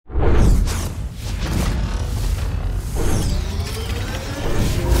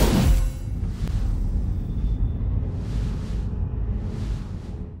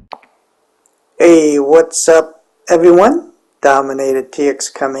What's up, everyone? Dominator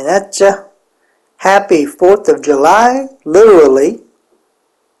TX coming at ya. Happy 4th of July. Literally,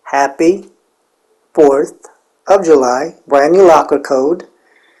 happy 4th of July. Brand new locker code.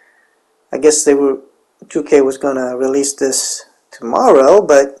 I guess 2K was going to release this tomorrow,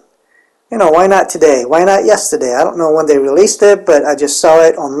 but you know, why not today? Why not yesterday? I don't know when they released it, but I just saw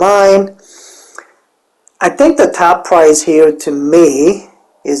it online. I think the top prize here to me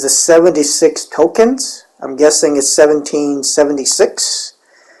is the 76 tokens. I'm guessing it's 1776.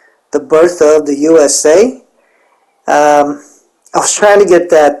 The birth of the USA. I was trying to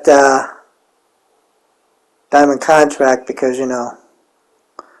get that diamond contract because, you know,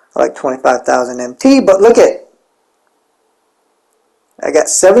 I like 25,000 MT, but look at, I got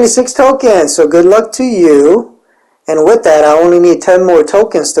 76 tokens, so good luck to you. And with that, I only need 10 more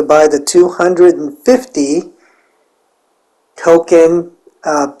tokens to buy the 250 token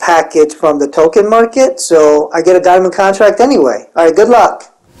package from the token market. So I get a diamond contract anyway. Alright, good luck.